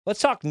Let's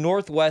talk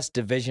Northwest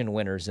Division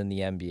winners in the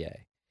NBA.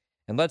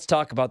 And let's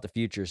talk about the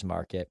futures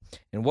market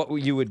and what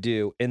you would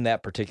do in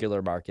that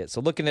particular market.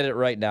 So looking at it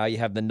right now, you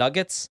have the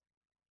Nuggets.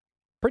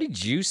 Pretty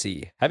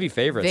juicy. Heavy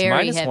favorites. Very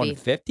minus heavy.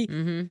 150.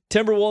 Mm-hmm.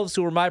 Timberwolves,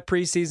 who were my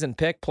preseason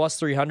pick, plus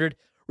 300.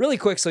 Really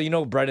quick, so you know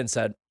what Brendan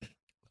said.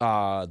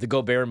 The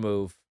Gobert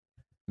move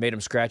made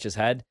him scratch his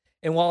head.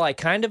 And while I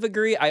kind of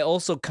agree, I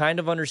also kind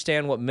of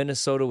understand what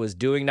Minnesota was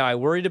doing. Now, I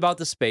worried about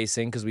the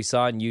spacing because we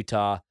saw in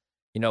Utah,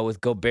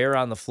 with Gobert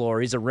on the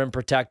floor. He's a rim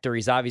protector.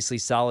 He's obviously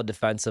solid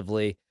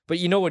defensively. But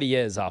you know what he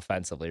is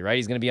offensively, right?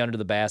 He's going to be under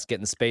the basket,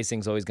 and the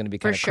spacing's always going to be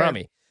kind of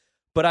crummy.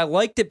 But I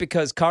liked it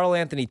because Karl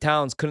Anthony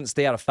Towns couldn't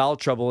stay out of foul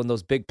trouble in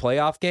those big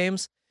playoff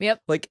games.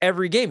 Yep. Like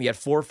every game, he had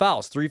 4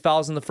 fouls, 3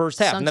 fouls in the first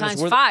half. Sometimes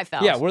and then 5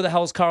 fouls. Yeah, where the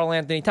hell is Karl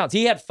Anthony Towns?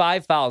 He had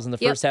 5 fouls in the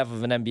first half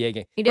of an NBA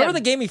game. He did. Remember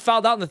the game he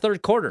fouled out in the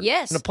third quarter?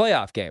 Yes. In a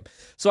playoff game.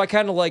 So I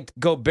kind of liked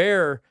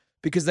Gobert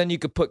because then you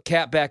could put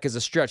Cat back as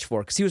a stretch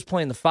four because he was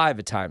playing the 5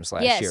 at times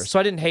last year. So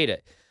I didn't hate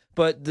it.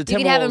 But the Timberwolves, you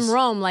could have him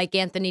roam like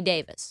Anthony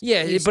Davis.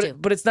 Yeah,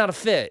 but it's not a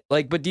fit.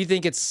 But do you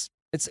think it's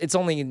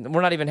only,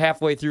 we're not even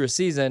halfway through a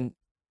season?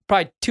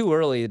 Probably too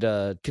early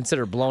to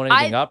consider blowing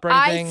anything up or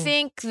anything. I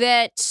think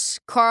that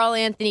Karl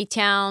Anthony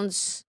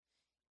Towns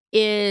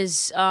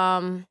is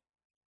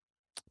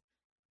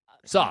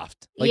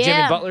soft, like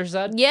Jimmy Butler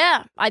said.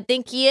 Yeah, I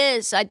think he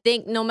is. I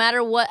think no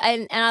matter what,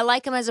 and I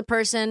like him as a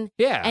person.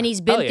 Yeah, and he's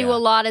been through a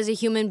lot as a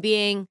human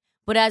being,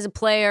 but as a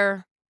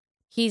player,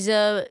 he's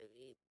a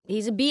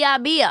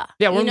bia.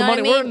 Yeah, we're in the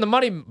money. We're in the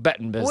money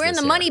betting business. We're in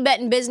the money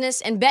betting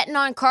business, and betting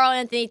on Karl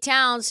Anthony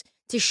Towns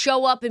to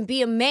show up and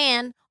be a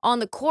man on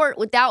the court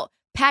without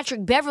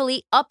Patrick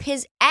Beverley up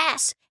his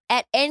ass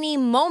at any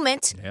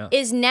moment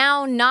is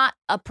now not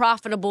a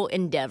profitable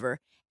endeavor.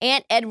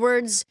 Ant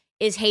Edwards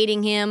is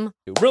hating him.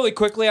 Really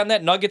quickly on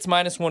that, Nuggets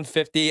minus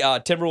 150,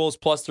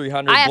 Timberwolves plus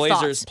 300,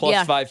 Blazers plus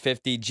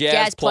 550,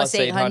 Jazz plus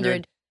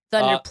 800.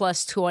 Thunder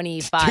plus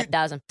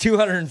 25,000.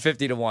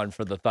 250 to 1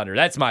 for the Thunder.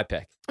 That's my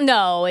pick.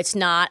 No, it's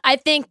not. I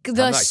think I'm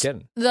not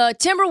kidding. The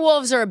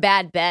Timberwolves are a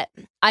bad bet.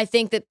 I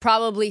think that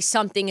probably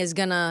something is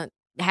going to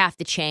have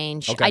to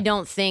change. Okay. I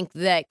don't think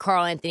that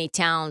Karl Anthony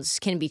Towns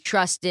can be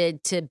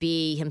trusted to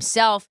be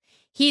himself.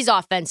 He's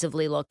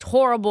offensively looked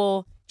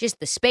horrible. Just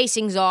the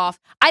spacing's off.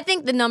 I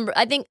think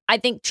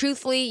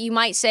truthfully, you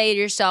might say to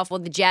yourself, well,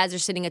 the Jazz are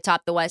sitting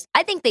atop the West.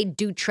 I think they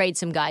do trade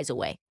some guys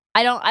away.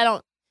 I don't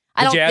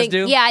Jazz think.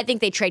 Do? Yeah, I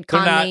think they trade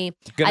Conley.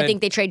 I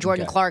think they trade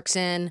Jordan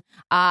Clarkson.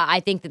 I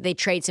think that they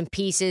trade some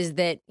pieces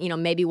that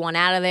maybe want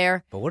out of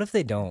there. But what if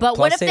they don't? But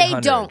what if they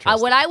don't?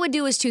 What I would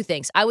do is 2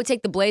 things. I would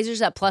take the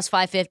Blazers at plus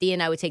 550,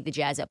 and I would take the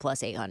Jazz at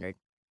plus 800.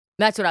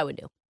 That's what I would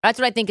do. That's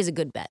what I think is a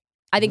good bet.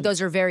 I think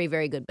those are very,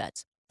 very good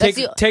bets.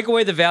 Take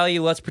away the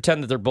value. Let's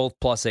pretend that they're both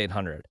plus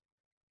 800.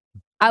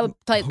 I would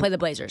play the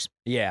Blazers.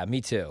 Yeah, me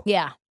too.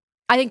 Yeah,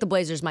 I think the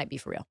Blazers might be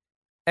for real.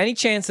 Any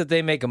chance that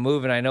they make a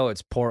move, and I know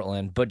it's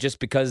Portland, but just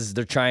because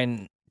they're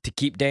trying to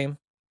keep Dame?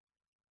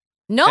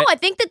 No, I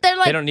think that they're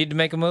they don't need to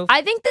make a move?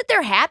 I think that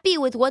they're happy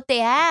with what they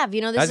have. I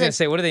was going to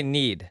say, what do they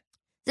need?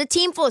 It's a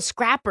team full of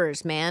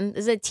scrappers, man.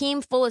 There's a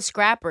team full of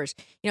scrappers.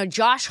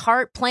 Josh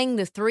Hart playing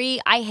the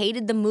 3. I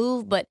hated the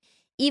move, but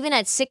even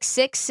at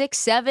 6'6",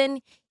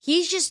 6'7",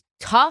 he's just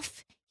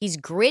tough. He's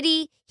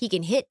gritty. He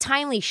can hit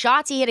timely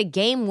shots. He hit a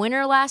game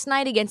winner last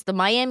night against the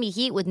Miami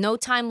Heat with no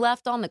time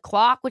left on the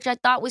clock, which I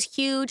thought was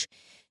huge.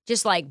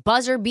 Just like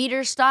buzzer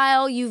beater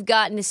style. You've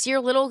got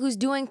Nasir Little who's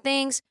doing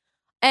things.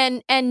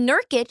 And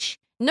Nurkic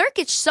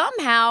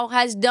somehow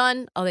has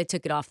done... Oh, they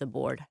took it off the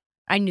board.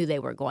 I knew they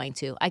were going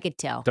to. I could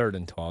tell. 3rd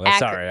and 12.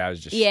 Sorry, I was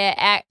just...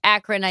 Yeah,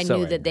 Akron, I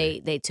knew angry. that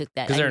they took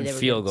that. Because they're in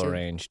field goal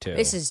range, too.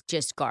 This is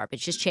just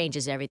garbage. Just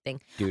changes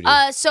everything. Duty.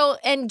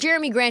 And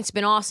Jeremy Grant's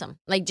been awesome.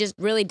 Like, just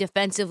really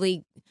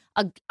defensively,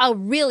 a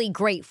really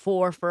great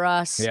 4 for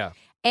us. Yeah.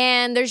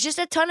 And there's just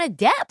a ton of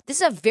depth.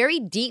 This is a very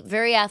deep,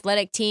 very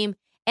athletic team,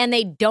 and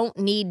they don't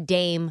need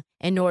Dame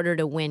in order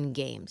to win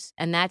games.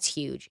 And that's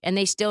huge. And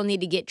they still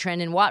need to get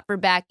Trendon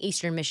Watford back.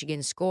 Eastern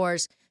Michigan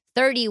scores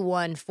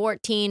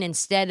 31-14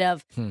 instead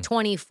of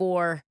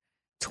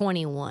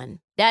 24-21.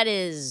 That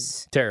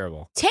is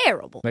terrible.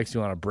 Makes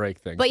me want to break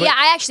things. But yeah,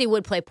 I actually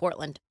would play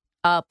Portland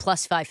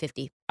plus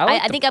 550.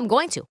 I think I'm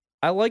going to.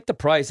 I like the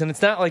price, and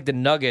it's not like the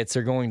Nuggets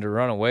are going to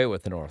run away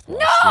with the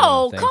Northwest.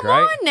 No, come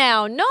on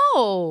now.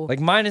 No. Like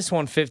minus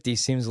 150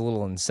 seems a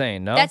little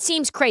insane, no? That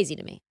seems crazy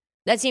to me.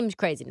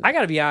 I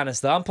got to be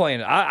honest, though.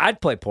 I'd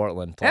play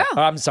Portland.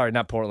 I'm sorry,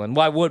 not Portland.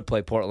 Well, I would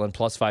play Portland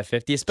plus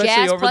 550, especially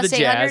Jazz over plus the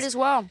 800 Jazz. as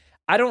well.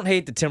 I don't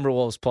hate the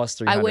Timberwolves plus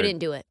 300. I wouldn't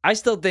do it. I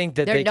still think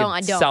that they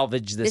can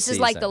salvage this season. This is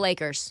like the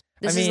Lakers.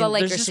 This is the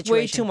Lakers there's just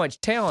situation. way too much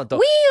talent,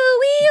 though.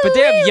 But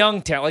they have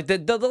young talent.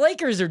 Like the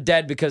Lakers are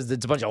dead because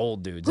it's a bunch of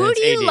old dudes. Who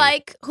do you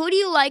like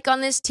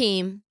on this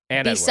team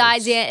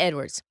besides Ant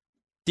Edwards?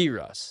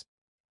 D-Russ.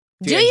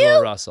 Do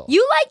you? Russell.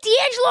 You like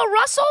D'Angelo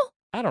Russell?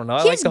 I don't know.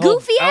 His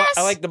goofy ass?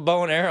 I like the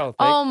bow and arrow thing.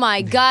 Oh,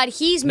 my God.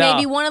 He's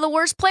maybe one of the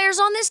worst players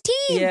on this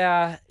team.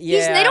 Yeah.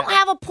 They don't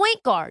have a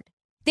point guard.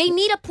 They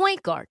need a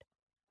point guard.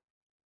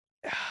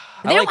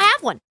 They don't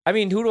have one. I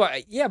mean, who do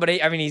I... Yeah, but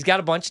he's got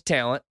a bunch of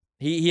talent.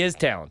 He is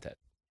talented.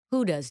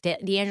 Who does?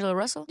 D'Angelo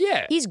Russell?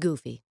 Yeah. He's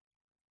goofy.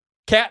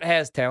 Cat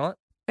has talent.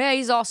 Yeah,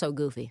 he's also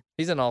goofy.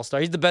 He's an all-star.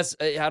 He's the best.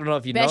 I don't know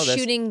if you Best know this.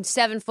 shooting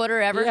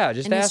 7-footer ever. Yeah,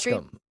 just in ask history.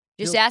 him.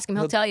 Just ask him.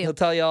 He'll tell you. He'll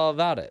tell you all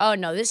about it. Oh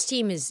no,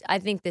 I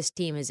think this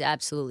team is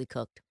absolutely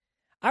cooked.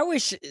 I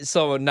wish.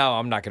 So now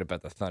I'm not going to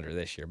bet the Thunder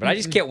this year, but I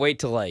just can't wait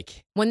till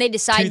like When they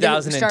decide to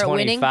start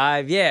winning.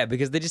 2025. Yeah,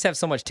 because they just have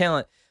so much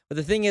talent. But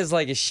the thing is,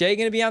 like, is Shea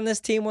going to be on this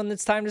team when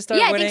it's time to start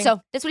Yeah, winning? I think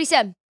so. That's what he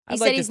said. He I'd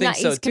said like he's to think not.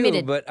 so He's too,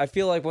 committed. but I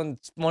feel like when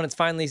it's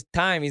finally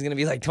time, he's going to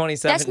be like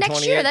 27, That's next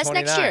 28, year. That's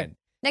 29. next year.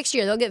 Next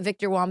year they'll get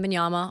Victor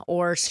Wembanyama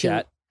or Scoot.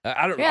 Chet.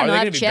 I don't. Yeah, Are they'll they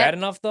have going to be Chet. bad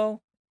enough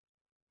though?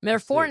 They're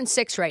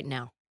 4-6 right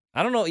now.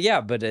 I don't know.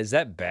 Yeah, but is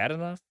that bad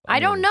enough? I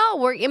don't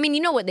know. You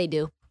know what they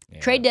do. Yeah.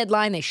 Trade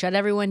deadline, they shut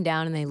everyone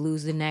down and they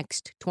lose the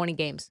next 20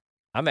 games.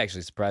 I'm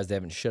actually surprised they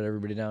haven't shut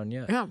everybody down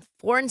yet. Yeah,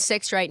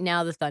 4-6 right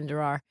now. The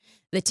Thunder are.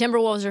 The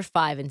Timberwolves are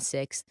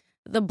 5-6.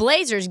 The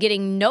Blazers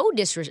getting no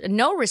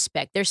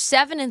respect. They're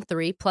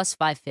 7-3 plus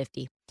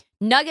 550.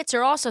 Nuggets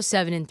are also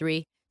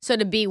 7-3. So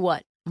to be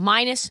what?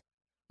 Minus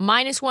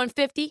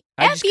 150?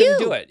 I just couldn't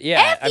do it.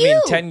 Yeah, I mean,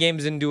 10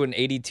 games into an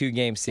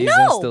 82-game season,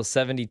 No. still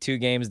 72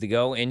 games to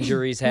go.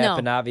 Injuries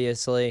happen,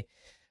 obviously.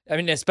 I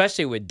mean,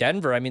 especially with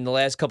Denver. I mean, the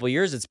last couple of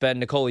years, it's been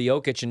Nikola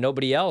Jokic and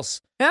nobody else.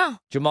 Yeah.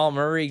 Jamal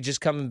Murray just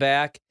coming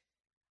back.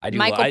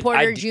 Michael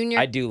Porter Jr.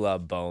 I do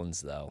love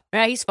Bones, though.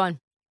 Yeah, he's fun.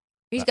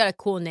 He's got a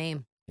cool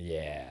name.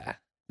 Yeah.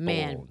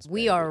 Man, Bones,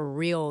 we baby. are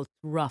real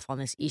rough on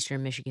this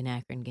Eastern Michigan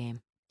Akron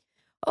game.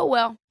 Oh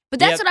well, but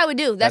that's what I would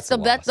do. That's that's a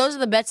the bet. loss. Those are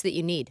the bets that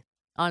you need.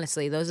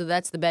 Honestly,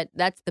 that's the bet.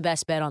 That's the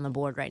best bet on the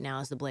board right now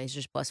is the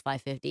Blazers plus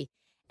 550.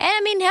 And I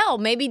mean, hell,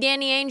 maybe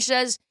Danny Ainge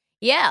says,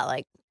 yeah,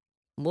 like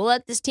we'll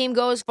let this team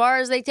go as far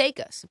as they take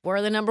us. If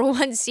we're the number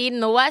 1 seed in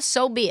the West,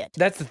 so be it.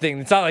 That's the thing.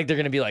 It's not like they're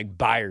going to be like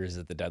buyers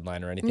at the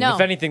deadline or anything. No.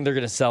 If anything, they're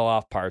going to sell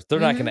off parts. They're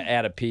not going to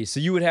add a piece. So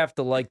you would have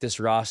to like this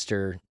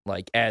roster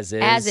like as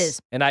is. As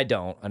is. And I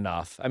don't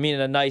enough. I mean,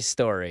 a nice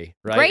story,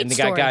 right? Great and they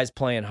story. got guys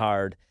playing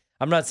hard.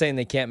 I'm not saying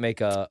they can't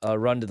make a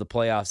run to the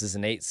playoffs as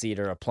an 8 seed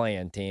or a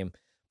play-in team,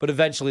 but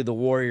eventually the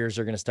Warriors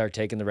are going to start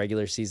taking the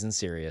regular season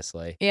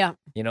seriously. Yeah.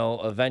 You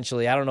know,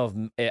 eventually, I don't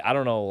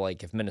know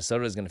like if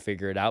Minnesota is going to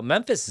figure it out.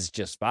 Memphis is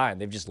just fine.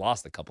 They've just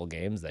lost a couple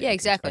games that you can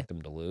exactly. expect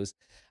them to lose.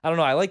 I don't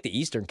know. I like the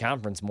Eastern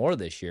Conference more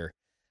this year.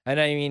 And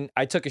I mean,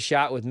 I took a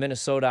shot with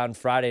Minnesota on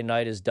Friday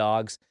night as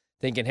dogs,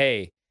 thinking,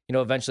 hey, you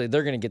know, eventually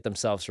they're going to get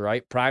themselves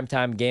right.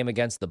 Primetime game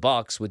against the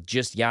Bucks with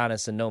just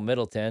Giannis and no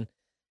Middleton.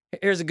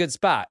 Here's a good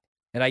spot.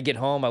 And I get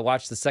home, I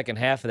watch the second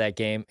half of that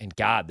game, and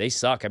God, they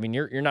suck. I mean,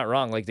 you're not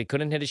wrong. Like, they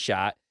couldn't hit a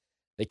shot.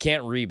 They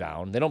can't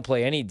rebound. They don't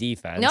play any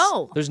defense.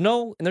 No. There's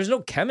no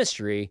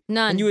chemistry.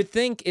 None. And you would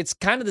think it's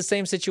kind of the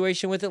same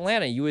situation with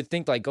Atlanta. You would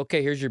think, like,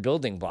 okay, here's your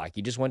building block.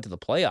 You just went to the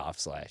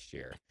playoffs last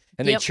year.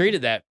 And they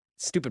treated that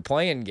stupid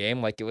play-in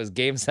game like it was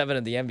Game 7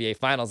 of the NBA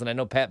Finals. And I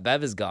know Pat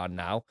Bev is gone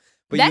now.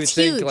 But you would That's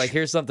think, huge. like,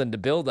 here's something to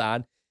build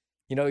on.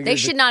 You know, They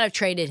should not have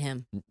traded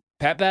him.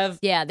 Pat Bev?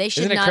 Yeah, they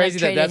should Isn't it not crazy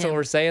have that traded that's him. what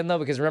we're saying, though?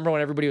 Because remember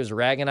when everybody was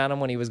ragging on him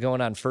when he was going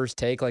on First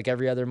Take like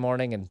every other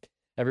morning and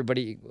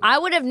everybody... I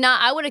would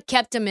have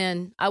kept him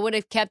in. I would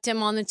have kept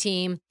him on the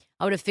team.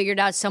 I would have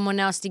figured out someone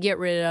else to get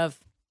rid of.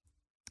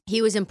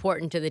 He was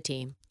important to the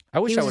team. I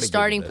wish He I was would a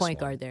starting point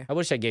guard there. I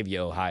wish I gave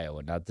you Ohio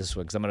and not this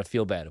one because I'm going to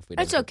feel bad if we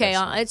It's didn't get okay.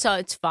 this one.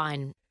 It's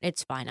fine.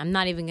 It's fine. I'm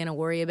not even going to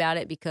worry about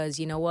it because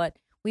you know what?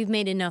 We've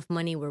made enough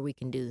money where we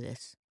can do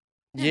this.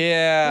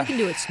 Yeah. We can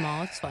do it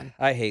small. It's fun.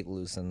 I hate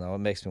losing, though. It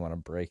makes me want to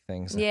break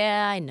things.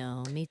 Yeah, I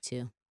know. Me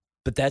too.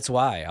 But that's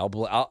why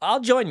I'll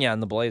join you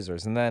on the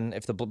Blazers, and then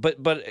if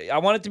but I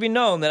want it to be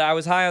known that I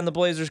was high on the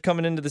Blazers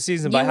coming into the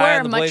season. By You high were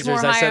on the much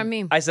Blazers, more high on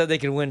me. I said they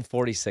could win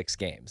 46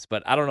 games,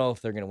 but I don't know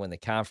if they're going to win the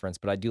conference.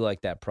 But I do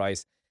like that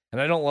price, and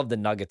I don't love the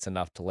Nuggets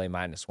enough to lay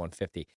minus 150.